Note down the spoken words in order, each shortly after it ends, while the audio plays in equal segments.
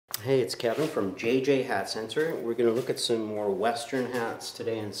Hey, it's Kevin from JJ Hat Center. We're going to look at some more Western hats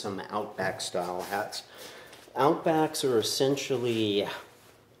today and some Outback style hats. Outbacks are essentially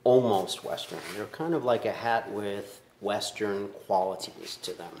almost Western. They're kind of like a hat with Western qualities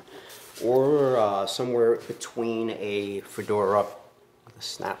to them. Or somewhere between a fedora with a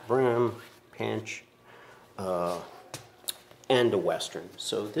snap brim, pinch, and a Western.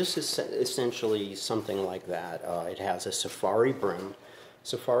 So this is essentially something like that. It has a safari brim.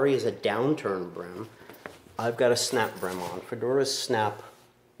 Safari is a downturn brim. I've got a snap brim on. Fedoras snap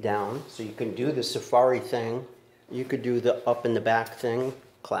down, so you can do the safari thing. You could do the up in the back thing,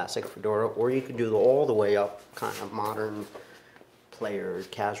 classic fedora, or you could do the all the way up, kind of modern player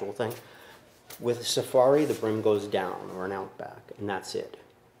casual thing. With a safari, the brim goes down, or an outback, and that's it,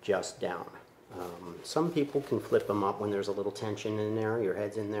 just down. Some people can flip them up when there's a little tension in there, your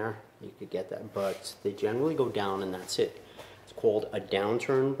head's in there, you could get that, but they generally go down and that's it. It's called a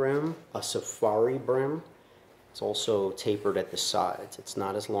downturn brim, a safari brim. It's also tapered at the sides. It's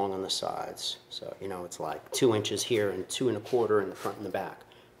not as long on the sides. So, you know, it's like 2 inches here and 2 1/4 in the front and the back.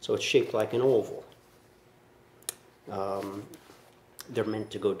 So it's shaped like an oval. They're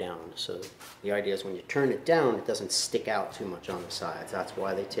meant to go down. So the idea is when you turn it down, it doesn't stick out too much on the sides. That's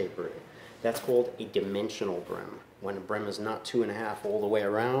why they taper it. That's called a dimensional brim. When a brim is not 2 1/2 all the way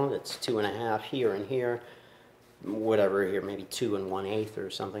around, it's 2 1/2 here and here, whatever here, maybe 2 1/8 or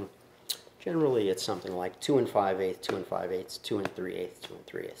something. Generally, it's something like 2 5/8, 2 5/8, 2 3/8, 2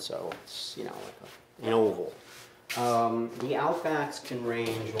 3/8. So it's, you know, like an oval. The Outbacks can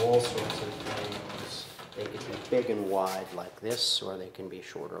range all sorts of things. They can be big and wide like this, or they can be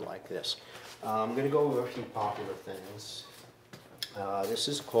shorter like this. I'm going to go over a few popular things. This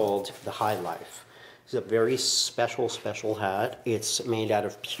is called the High Life. It's a very special hat. It's made out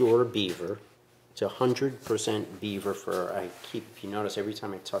of pure beaver. It's 100% beaver fur. If you notice, every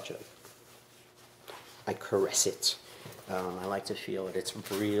time I touch it, I caress it. I like to feel it. It's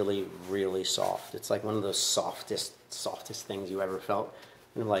really, really soft. It's like one of those softest things you ever felt.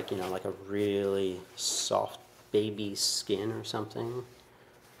 Like, you know, like a really soft baby skin or something.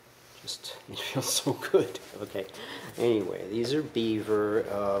 Just, it feels so good. Okay. Anyway, these are beaver.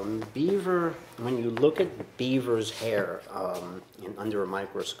 Beaver, when you look at beaver's hair under a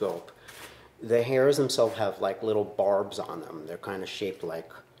microscope, the hairs themselves have like little barbs on them. They're kind of shaped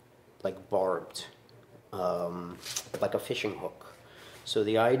like barbed, like a fishing hook. So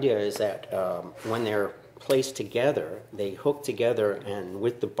the idea is that when they're placed together, they hook together, and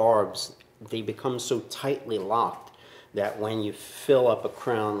with the barbs, they become so tightly locked that when you fill up a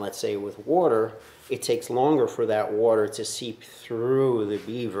crown, let's say with water, it takes longer for that water to seep through the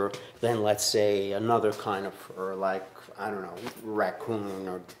beaver than, let's say, another kind of fur, like, I don't know, raccoon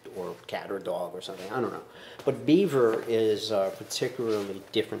or cat or dog or something, I don't know. But beaver is particularly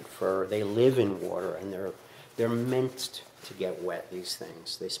different fur. They live in water, and they're meant to get wet, these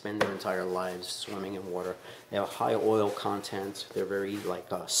things. They spend their entire lives swimming in water. They have high oil content. They're very like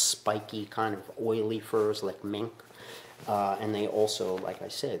spiky kind of oily furs like mink. And they also, like I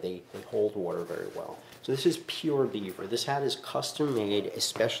said, they hold water very well. So this is pure beaver. This hat is custom made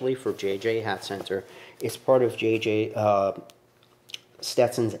especially for JJ Hat Center. It's part of JJ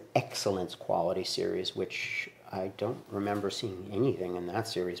Stetson's Excellence Quality Series, which I don't remember seeing anything in that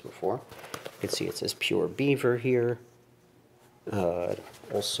series before. You can see it says pure beaver here. It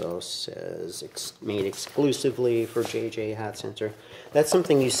also says made exclusively for JJ Hat Center. That's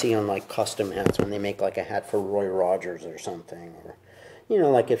something you see on like custom hats when they make like a hat for Roy Rogers or something, or you know,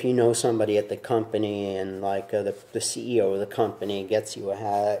 like if you know somebody at the company and like the CEO of the company gets you a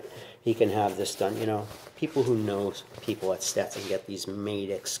hat, he can have this done. You know, people who know people at Stetson get these made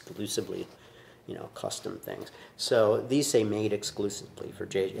exclusively. You know, custom things. So these say made exclusively for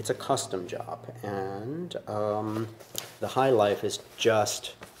JJ. It's a custom job, and the High Life is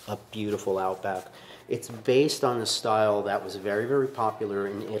just a beautiful Outback. It's based on a style that was very, very popular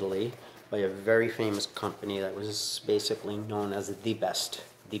in Italy by a very famous company that was basically known as the best.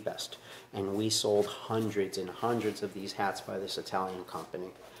 And we sold hundreds and hundreds of these hats by this Italian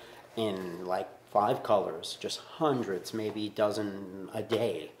company in like 5 colors, just hundreds, maybe a dozen a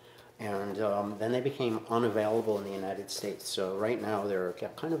day. And then they became unavailable in the United States. So right now they're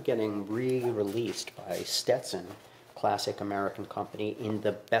kind of getting re-released by Stetson, classic American company, in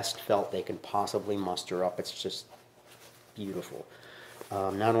the best felt they can possibly muster up. It's just beautiful.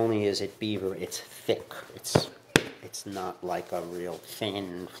 Not only is it beaver, it's thick. It's not like a real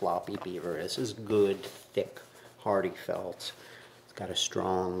thin, floppy beaver. This is good, thick, hardy felt. It's got a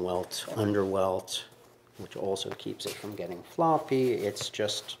strong welt, underwelt, which also keeps it from getting floppy.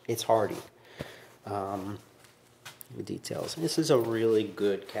 It's hardy. The details. This is a really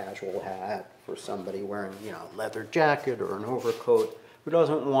good casual hat for somebody wearing, you know, leather jacket or an overcoat who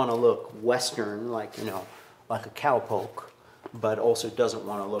doesn't want to look Western, like, you know, like a cowpoke, but also doesn't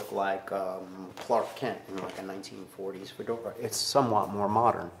want to look like Clark Kent in like a 1940s fedora. It's somewhat more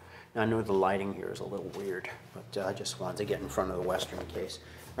modern. Now, I know the lighting here is a little weird, but I just wanted to get in front of the Western case.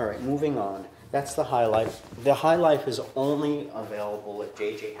 All right, moving on. That's the High Life. The High Life is only available at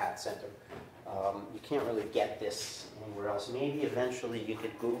JJ Hat Center. You can't really get this anywhere else. Maybe eventually you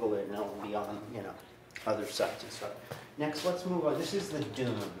could Google it and it'll be on, you know, other sites and stuff. Next, let's move on. This is the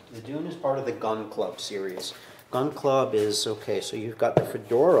Dune. The Dune is part of the Gun Club series. Gun Club is, okay, so you've got the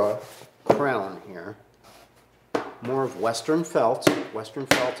fedora crown here. More of Western felt. Western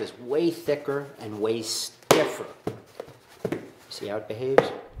felt is way thicker and way stiffer. See how it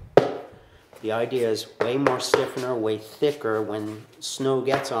behaves? The idea is way more stiffer, way thicker. When snow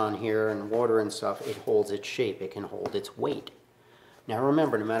gets on here and water and stuff, it holds its shape. It can hold its weight. Now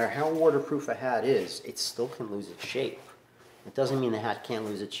remember, no matter how waterproof a hat is, it still can lose its shape. It doesn't mean the hat can't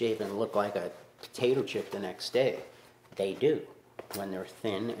lose its shape and look like a potato chip the next day. They do, when they're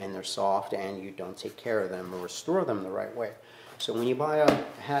thin and they're soft and you don't take care of them or restore them the right way. So when you buy a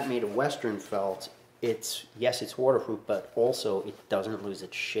hat made of Western felt, yes, it's waterproof, but also it doesn't lose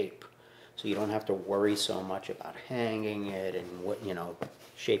its shape. So you don't have to worry so much about hanging it and what, you know,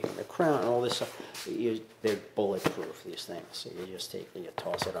 shaping the crown and all this stuff. They're bulletproof, these things. So you just take it, you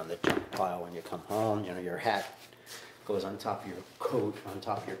toss it on the junk pile when you come home. You know, your hat goes on top of your coat, on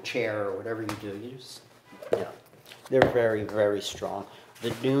top of your chair, or whatever you do. You just, you know, they're very, very strong.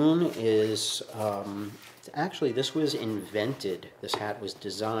 The Dune is, actually, this was invented, this hat was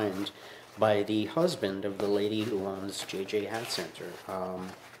designed by the husband of the lady who owns JJ Hat Center.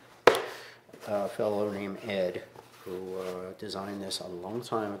 A fellow named Ed, who designed this a long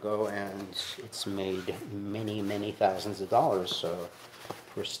time ago, and it's made many, many thousands of dollars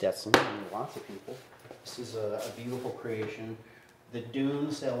for Stetson and lots of people. This is a beautiful creation. The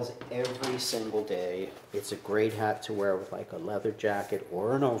Dune sells every single day. It's a great hat to wear with like a leather jacket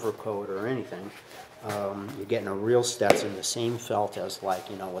or an overcoat or anything. You're getting a real Stetson, the same felt as like,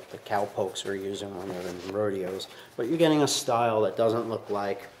 you know, what the cowpokes are using when they're in rodeos. But you're getting a style that doesn't look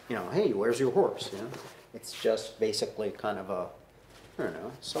like, you know, hey, where's your horse? You know, it's just basically kind of a, I don't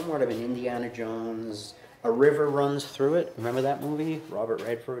know, somewhat of an Indiana Jones. A river runs through it. Remember that movie, Robert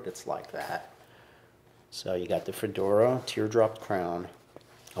Redford? It's like that. So you got the fedora, teardrop crown,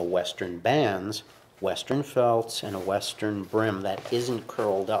 a Western bands, Western felts, and a Western brim that isn't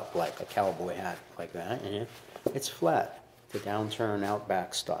curled up like a cowboy hat like that. And it's flat, the downturn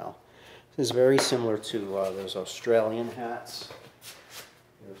Outback style. This is very similar to those Australian hats.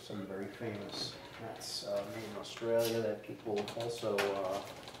 There's some very famous hats made in Australia that people also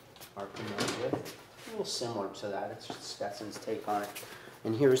are familiar with. A little similar to that. It's just Stetson's take on it.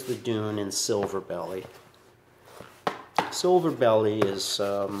 And here's the Dune in Silver Belly. Silver Belly is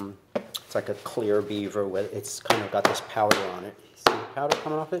it's like a clear beaver with it's kind of got this powder on it. You see the powder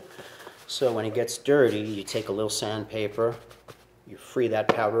coming off it? So when it gets dirty, you take a little sandpaper, you free that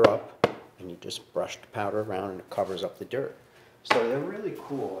powder up, and you just brush the powder around and it covers up the dirt. So they're really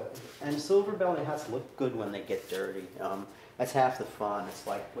cool. And Silver Belly hats look good when they get dirty. That's half the fun. It's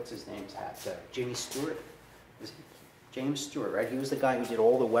like, what's his name's hat? Jimmy Stewart? James Stewart, right? He was the guy who did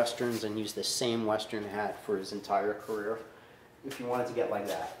all the Westerns and used the same Western hat for his entire career. If you wanted to get like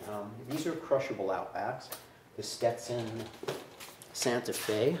that. These are crushable Outbacks. The Stetson Santa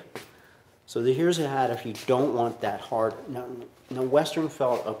Fe. So here's a hat if you don't want that hard. Now Western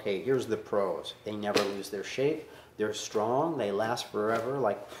felt, okay, here's the pros. They never lose their shape. They're strong. They last forever,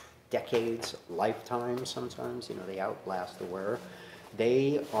 like decades, lifetimes sometimes. You know, they outlast the wearer.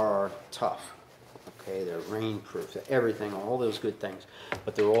 They are tough. Okay, they're rainproof, everything, all those good things.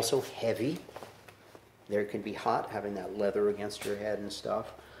 But they're also heavy. They can be hot, having that leather against your head and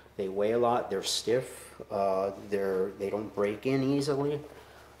stuff. They weigh a lot. They're stiff. They don't break in easily.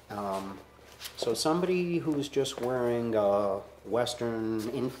 So somebody who's just wearing a Western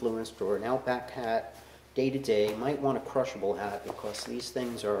influenced or an Outback hat day to day might want a crushable hat, because these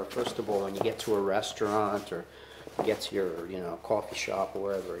things are, first of all, when you get to a restaurant or get to your, you know, coffee shop or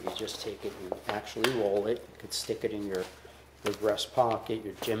wherever, you just take it and actually roll it. You could stick it in your breast pocket,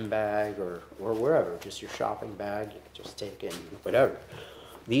 your gym bag, or wherever, just your shopping bag. You could just take it and whatever.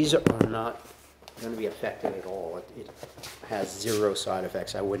 These are not going to be effective at all. It has zero side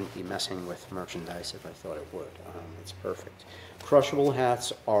effects. I wouldn't be messing with merchandise if I thought it would. It's perfect. Crushable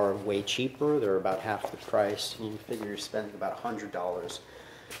hats are way cheaper. They're about half the price. You figure you're spending about $100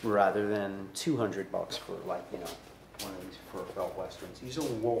 rather than $200 for, like, you know, one of these fur felt westerns. These are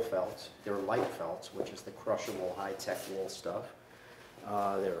wool felts. They're light felts, which is the crushable high-tech wool stuff.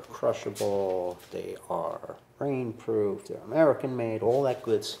 They're crushable, they are rainproof, they're American made, all that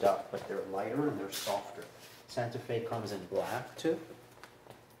good stuff, but they're lighter and they're softer. Santa Fe comes in black too.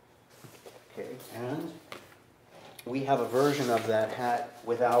 Okay, and we have a version of that hat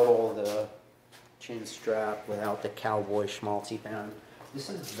without all the chin strap, without the cowboy schmaltzy band. This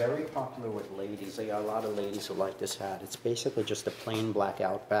is very popular with ladies. They got a lot of ladies who like this hat. It's basically just a plain black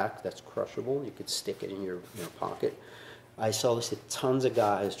Outback that's crushable. You could stick it in your pocket. I sell this to tons of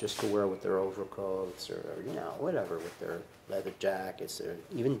guys just to wear with their overcoats or, you know, whatever, with their leather jackets or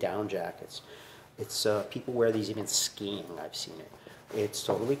even down jackets. It's people wear these even skiing. I've seen it. It's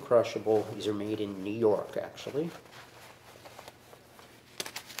totally crushable. These are made in New York, actually.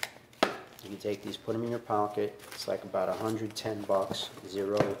 You can take these, put them in your pocket. It's like about 110 bucks,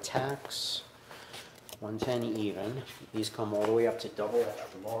 0 tax, 110 even. These come all the way up to double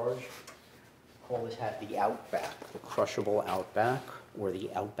extra large. Call this hat the Outback, the crushable Outback, or the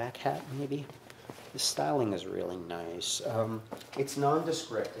Outback hat maybe. The styling is really nice. It's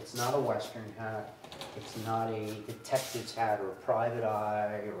nondescript. It's not a Western hat. It's not a detective's hat or a private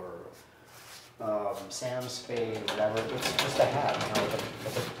eye or Sam Spade, whatever. It's just a hat, you know,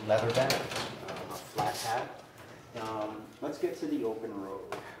 like a leather band, a flat hat. Let's get to the open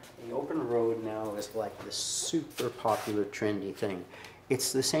road. The open road now is like this super popular trendy thing.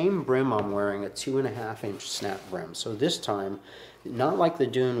 It's the same brim I'm wearing, a 2.5-inch snap brim. So this time, not like the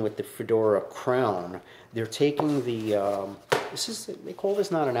Dune with the fedora crown, they're taking the, they call this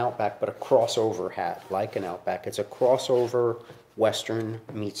not an Outback, but a crossover hat, like an Outback. It's a crossover Western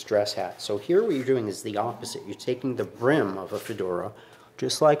meets dress hat. So here what you're doing is the opposite. You're taking the brim of a fedora,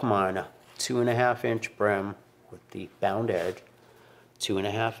 just like mine, a 2.5-inch brim with the bound edge,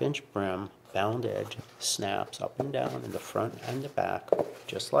 2.5-inch brim, bound edge, snaps up and down in the front and the back,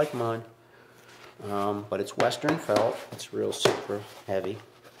 just like mine. But it's Western felt. It's real super heavy.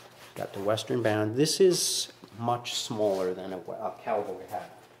 Got the Western band. This is much smaller than a cowboy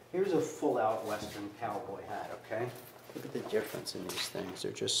hat. Here's a full-out Western cowboy hat, okay? Look at the difference in these things.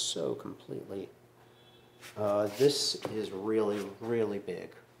 They're just so completely... this is really, really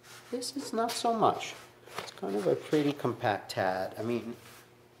big. This is not so much. It's kind of a pretty compact hat. I mean,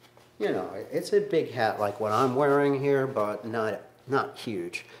 you know, it's a big hat like what I'm wearing here, but not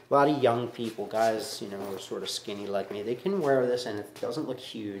huge. A lot of young people, guys, you know, are sort of skinny like me. They can wear this and it doesn't look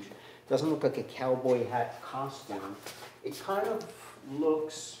huge. It doesn't look like a cowboy hat costume. It kind of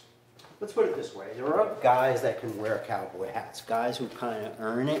looks, let's put it this way. There are guys that can wear cowboy hats. Guys who kind of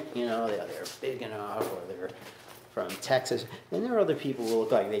earn it, you know, they're big enough or they're from Texas. Then there are other people who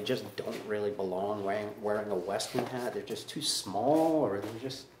look like they just don't really belong wearing a Western hat. They're just too small or they're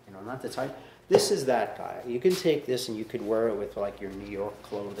just, you know, not the type. This is that guy. You can take this and you could wear it with like your New York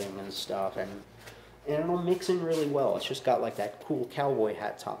clothing and stuff, and it'll mix in really well. It's just got like that cool cowboy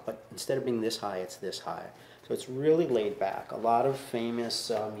hat top, but instead of being this high, it's this high. So it's really laid back. A lot of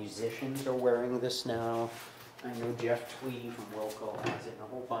famous musicians are wearing this now. I know Jeff Tweedy from Wilco has it, and a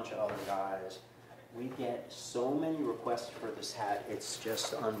whole bunch of other guys. We get so many requests for this hat, it's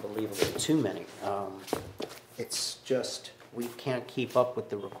just unbelievable. Too many. It's just, we can't keep up with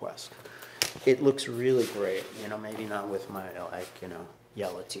the request. It looks really great, you know, maybe not with my, like, you know,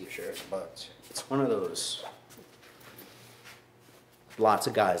 yellow t-shirt, but it's one of those, lots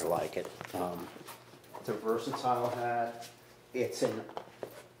of guys like it. It's a versatile hat. It's an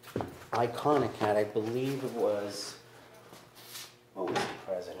iconic hat. I believe it was, what was the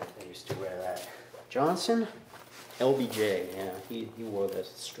president that used to wear that? Johnson? LBJ, yeah, he wore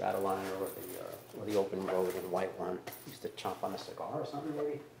this Stratoliner or the open road and white one. He used to chomp on a cigar or something,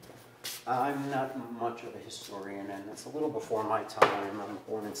 maybe. I'm not much of a historian, and it's a little before my time. I'm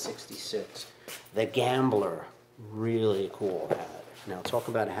born in '66. The Gambler, really cool hat. Now, talk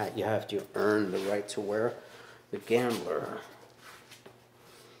about a hat you have to earn the right to wear. The Gambler.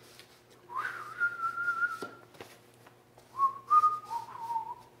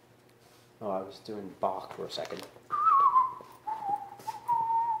 Oh, I was doing Bach for a second.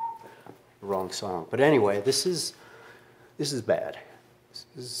 Wrong song. But anyway, this is bad.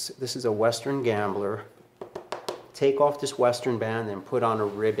 This is a Western Gambler. Take off this Western band and put on a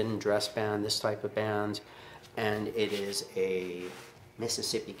ribbon dress band, this type of band, and it is a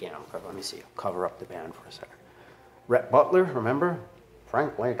Mississippi Gambler. Let me see. I'll cover up the band for a second. Rhett Butler, remember?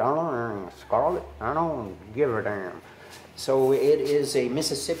 Frankly, Donald and Scarlett, I don't give a damn. So it is a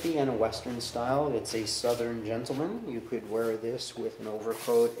Mississippi and a Western style. It's a Southern gentleman. You could wear this with an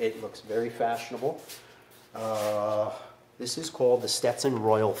overcoat. It looks very fashionable. This is called the Stetson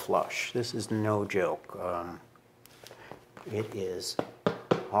Royal Flush. This is no joke. It is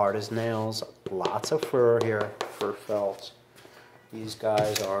hard as nails, lots of fur here, fur felt. These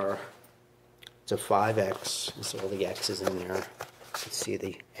guys are, it's a 5X, there's all the X's in there. You can see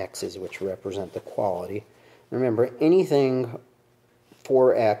the X's which represent the quality. Remember, anything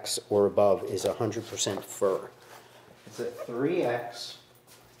 4X or above is 100% fur. It's a 3X,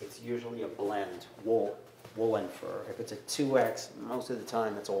 it's usually a blend, wool and fur. If it's a 2X, most of the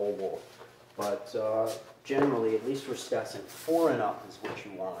time it's all wool. But generally, at least for Stetson, 4 and up is what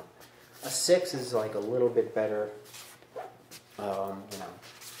you want. A 6 is like a little bit better.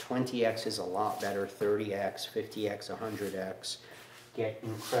 20X is a lot better. 30X, 50X, 100X get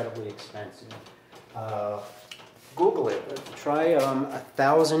incredibly expensive. Google it. Try a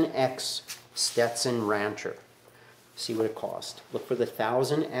 1000X Stetson Rancher. See what it costs. Look for the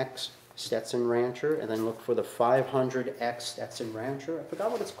 1000X Stetson Rancher, and then look for the 500X Stetson Rancher. I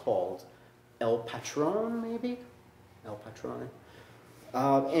forgot what it's called. El Patron, maybe? El Patron.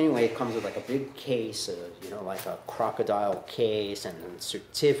 Anyway, it comes with like a big case, like a crocodile case, and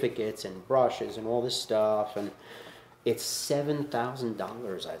certificates and brushes and all this stuff, and it's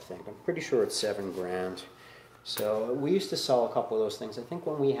 $7,000, I think. I'm pretty sure it's $7 grand. So we used to sell a couple of those things. I think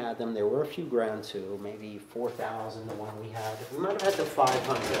when we had them, there were a few grand too, maybe 4,000. The one we had. We might have had the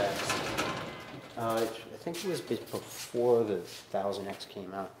 500X. I think it was before the 1000X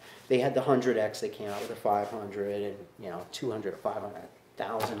came out. They had the 100X. They came out with the 500, and 200, 500,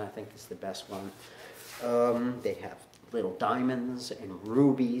 1000. I think is the best one. They have little diamonds and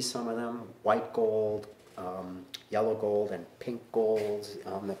rubies. Some of them, white gold, yellow gold, and pink gold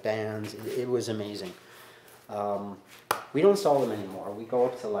on the bands. It was amazing. We don't sell them anymore. We go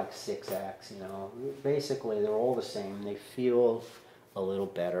up to like 6X, Basically, they're all the same. They feel a little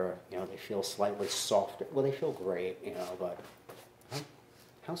better, They feel slightly softer. Well, they feel great, but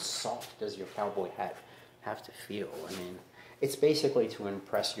how soft does your cowboy hat have to feel? I mean, it's basically to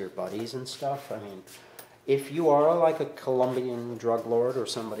impress your buddies and stuff. I mean, if you are like a Colombian drug lord or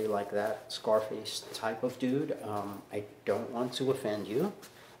somebody like that, Scarface type of dude, I don't want to offend you.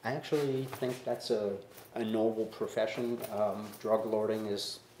 I actually think that's a noble profession. Drug lording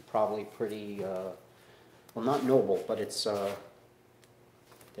is probably pretty, well, not noble, but it's a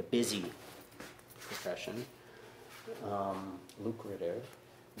busy profession, lucrative.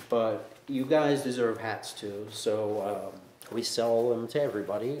 But you guys deserve hats too, so we sell them to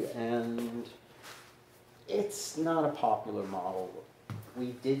everybody, and it's not a popular model.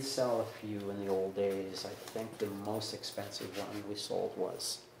 We did sell a few in the old days. I think the most expensive one we sold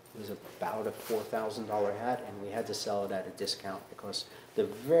was about a $4,000 hat, and we had to sell it at a discount because the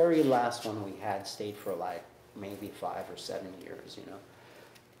very last one we had stayed for like maybe 5 or 7 years,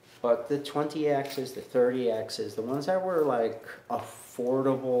 But the 20Xs, the 30Xs, the ones that were like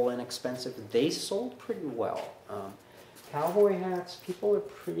affordable and expensive, they sold pretty well. Cowboy hats, people are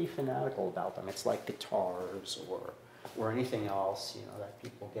pretty fanatical about them. It's like guitars or anything else, that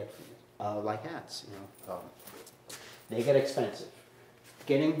people get like hats, They get expensive.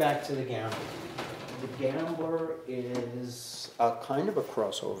 Getting back to the Gambler. The Gambler is a kind of a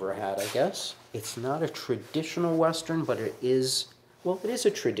crossover hat, I guess. It's not a traditional Western, but it is, well, it is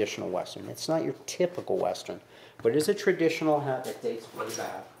a traditional Western. It's not your typical Western, but it is a traditional hat that dates way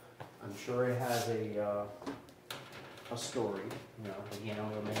back. I'm sure it has a story, the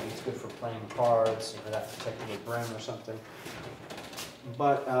Gambler. Maybe it's good for playing cards, that particular brim or something.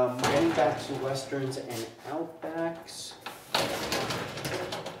 But getting back to Westerns and Outbacks,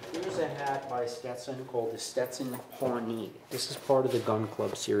 here's a hat by Stetson called the Stetson Pawnee. This is part of the Gun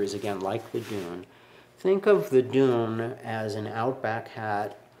Club series, again, like the Dune. Think of the Dune as an Outback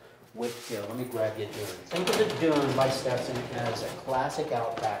hat with, here, let me grab you Dune. Think of the Dune by Stetson as a classic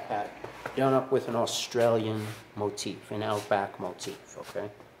Outback hat done up with an Australian motif, an Outback motif, okay?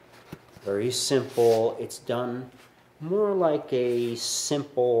 Very simple. It's done more like a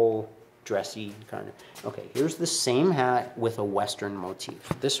simple dressy kind of. Okay, here's the same hat with a Western motif.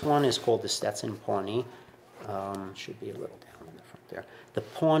 This one is called the Stetson Pawnee. Should be a little down in the front there. The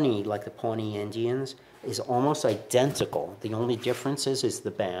Pawnee, like the Pawnee Indians, is almost identical. The only difference is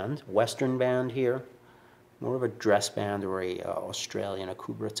the band. Western band here, more of a dress band or a Australian, a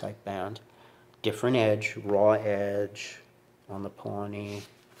Kubra type band. Different edge, raw edge on the Pawnee.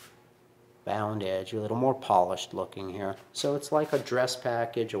 Bound edge, a little more polished looking here. So it's like a dress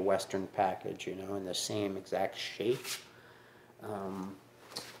package, a Western package, in the same exact shape.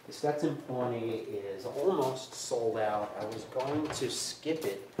 The Stetson Pawnee is almost sold out. I was going to skip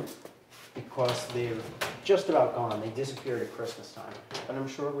it because they're just about gone. They disappeared at Christmas time. But I'm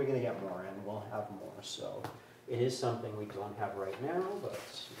sure we're going to get more, and we'll have more. So it is something we don't have right now, but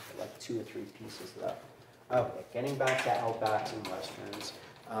like 2 or 3 pieces left. Okay, getting back to Outbacks and Westerns.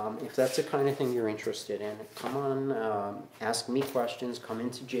 If that's the kind of thing you're interested in, come on, ask me questions, come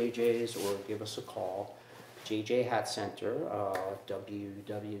into JJ's or give us a call. JJ Hat Center,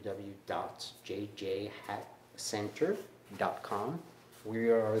 www.jjhatcenter.com. We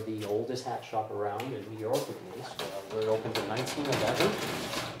are the oldest hat shop around in New York at least. We're open in 1911.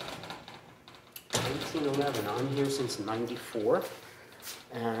 1911, I'm here since '94.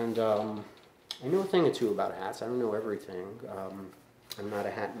 And I know a thing or two about hats. I don't know everything. I'm not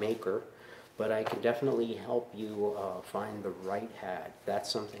a hat maker, but I can definitely help you find the right hat.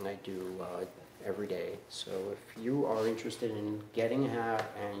 That's something I do every day. So if you are interested in getting a hat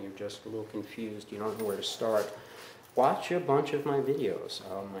and you're just a little confused, you don't know where to start, watch a bunch of my videos.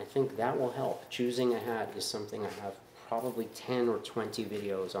 I think that will help. Choosing a hat is something I have probably 10 or 20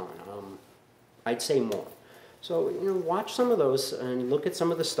 videos on. I'd say more. So, you know, watch some of those and look at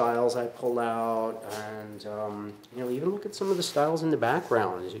some of the styles I pull out, and, you know, even look at some of the styles in the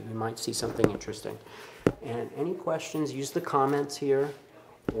background. You might see something interesting. And any questions, use the comments here,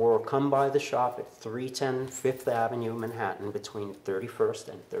 or come by the shop at 310 Fifth Avenue, Manhattan, between 31st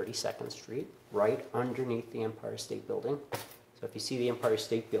and 32nd Street, right underneath the Empire State Building. So if you see the Empire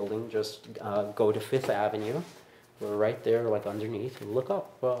State Building, just go to Fifth Avenue. We're right there, like underneath. Look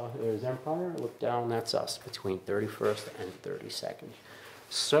up, there's Empire. Look down, that's us, between 31st and 32nd.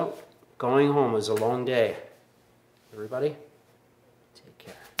 So, going home was a long day. Everybody?